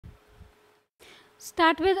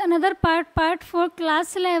Start with another part 4,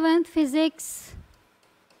 class 11th, physics.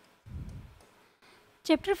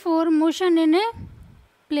 Chapter 4, motion in a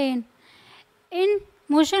plane. In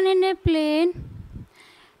motion in a plane,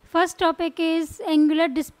 first topic is angular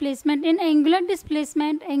displacement. In angular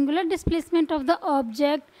displacement of the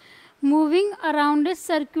object moving around a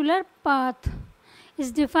circular path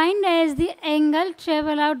is defined as the angle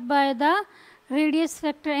travel out by the radius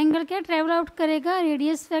factor. Angle क्या travel out करेगा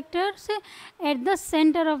radius factor से at the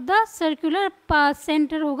centre of the circular path.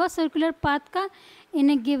 Centre होगा circular path का इन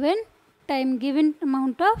ए given time, given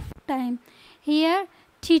amount of time. Here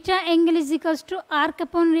theta angle is equals to arc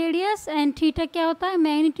upon radius and theta क्या होता है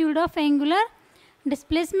magnitude of angular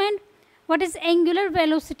displacement. What is angular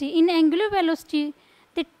velocity? In angular velocity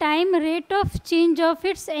the time rate of change of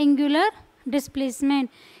its angular displacement.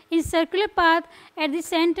 In circular path at the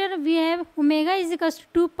center we have omega is equals to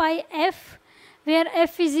 2 pi f, where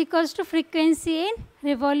f is equals to frequency in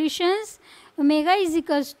revolutions, omega is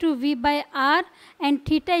equals to v by r and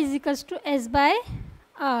theta is equals to s by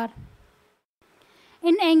r.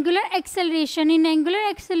 In angular acceleration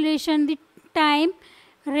the time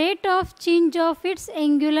rate of change of its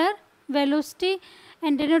angular velocity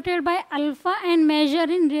and denoted by alpha and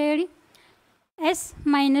measure in radian s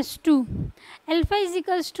minus 2. Alpha is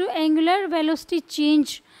equals to angular velocity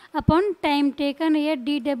change upon time taken, here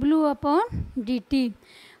dw upon dt.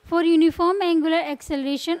 For uniform angular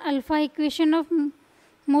acceleration, alpha equation of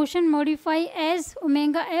motion modify as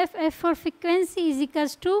omega f. F for frequency is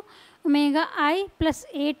equals to omega I plus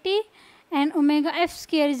at and omega f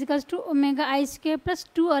square is equals to omega I square plus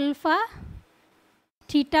 2 alpha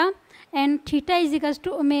theta, and theta is equals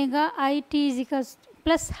to omega I t is equals to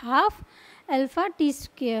plus half alpha t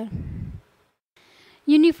square.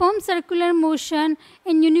 Uniform circular motion.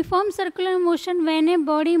 In uniform circular motion when a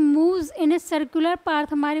body moves in a circular path,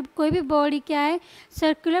 हमारी कोई भी body क्या है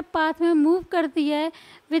circular path में move करती है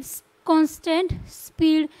with constant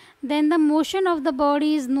speed, then the motion of the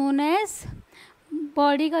body is known as,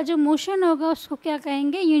 body का जो मोशन होगा उसको क्या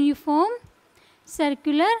कहेंगे uniform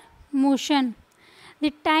circular motion.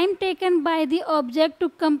 The time taken by the object to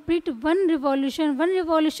complete one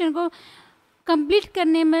revolution को कंप्लीट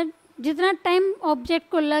करने में जितना टाइम ऑब्जेक्ट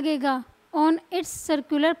को लगेगा on it's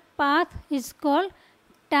circular path is called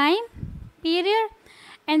time period,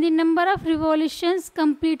 and the number of revolutions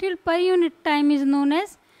completed per unit time is known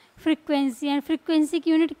as frequency. And frequency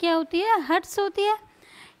की unit क्या होती है हर्ट्स होती है.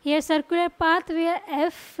 Here circular path where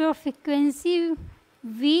F for frequency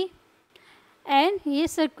we and ये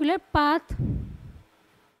circular path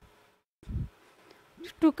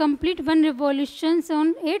to complete one revolutions on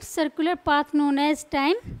its circular path known as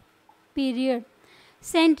time period.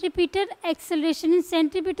 Centripetal acceleration. In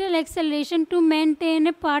centripetal acceleration, to maintain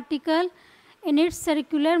a particle in its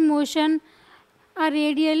circular motion, a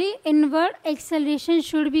radially inward acceleration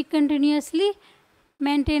should be continuously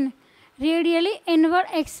maintained. Radially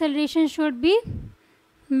inward acceleration should be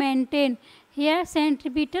maintained. Here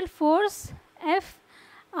centripetal force F,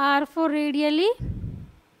 R for radially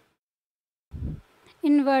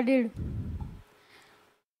inverted.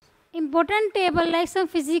 Important table like some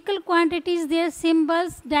physical quantities, their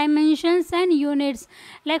symbols, dimensions and units.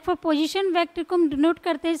 Like for position vector को हम denote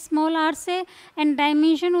करते हैं small r से and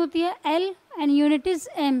dimension होती है L and unit is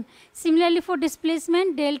m. Similarly for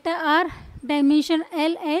displacement delta r, dimension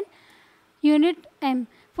L and unit m.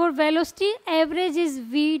 For velocity average is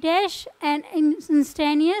v dash and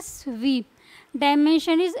instantaneous v.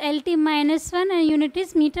 Dimension is lt minus 1 and unit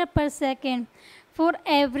is meter per second. For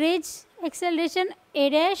average acceleration a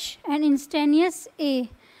dash and instantaneous a,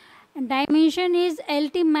 and dimension is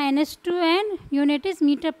lt minus 2 and unit is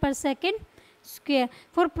meter per second square.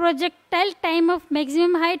 For projectile time of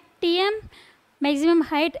maximum height tm, maximum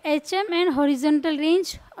height hm and horizontal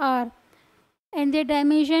range r, and their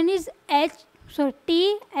dimension is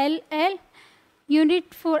t ll,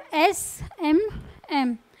 unit for s m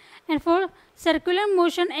m. And for circular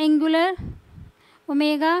motion angular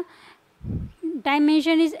omega,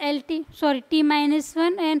 dimension is t minus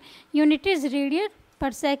 1 and unit is radian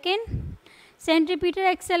per second. Centripetal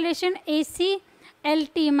acceleration AC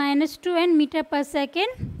lt minus 2 and meter per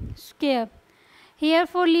second square. Here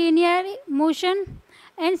for linear motion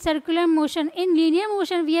and circular motion. In linear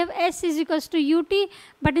motion we have s is equals to ut,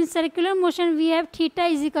 but in circular motion we have theta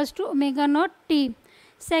is equals to omega naught t.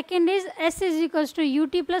 Second is s is equals to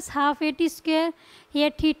ut plus half at square.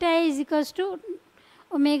 Here theta is equals to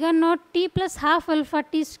omega naught t plus half alpha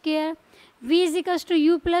t square. V is equals to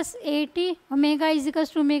u plus at, omega is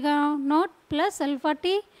equals to omega naught plus alpha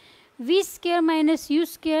t, v square minus u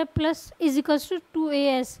square plus is equals to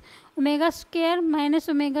 2as. omega square minus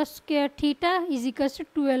omega square theta is equals to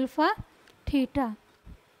 2 alpha theta.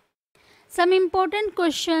 Some important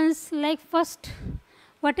questions like first,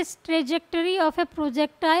 what is trajectory of a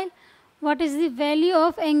projectile? What is the value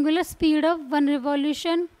of angular speed of one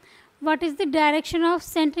revolution? What is the direction of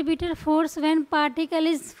centripetal force when particle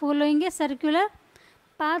is following a circular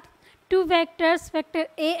path? Two vectors, vector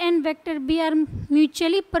A and vector B, are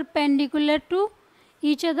mutually perpendicular to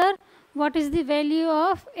each other. What is the value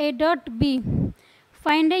of A dot B?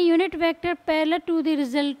 Find a unit vector parallel to the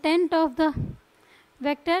resultant of the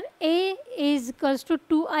vector. A is equals to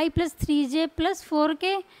 2i plus 3j plus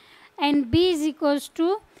 4k and B is equals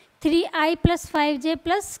to 3i plus 5j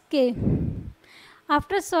plus k.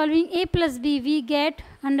 After solving A plus B, we get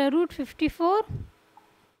under root 54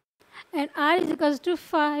 and R is equals to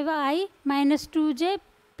 5i minus 2j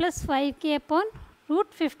plus 5k upon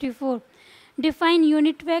root 54. Define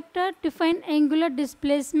unit vector, define angular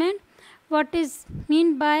displacement. What is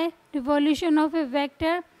mean by revolution of a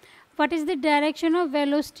vector? What is the direction of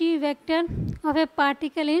velocity vector of a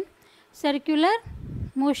particle in circular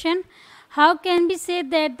motion? How can we say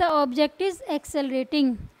that the object is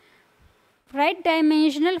accelerating? Write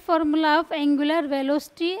dimensional formula of angular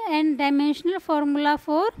velocity and dimensional formula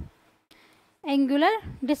for angular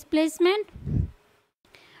displacement.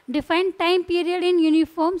 Define time period in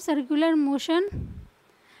uniform circular motion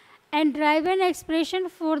and derive an expression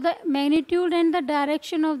for the magnitude and the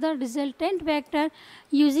direction of the resultant vector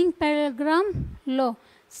using parallelogram law.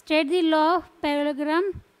 State the law of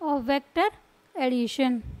parallelogram of vector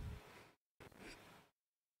addition.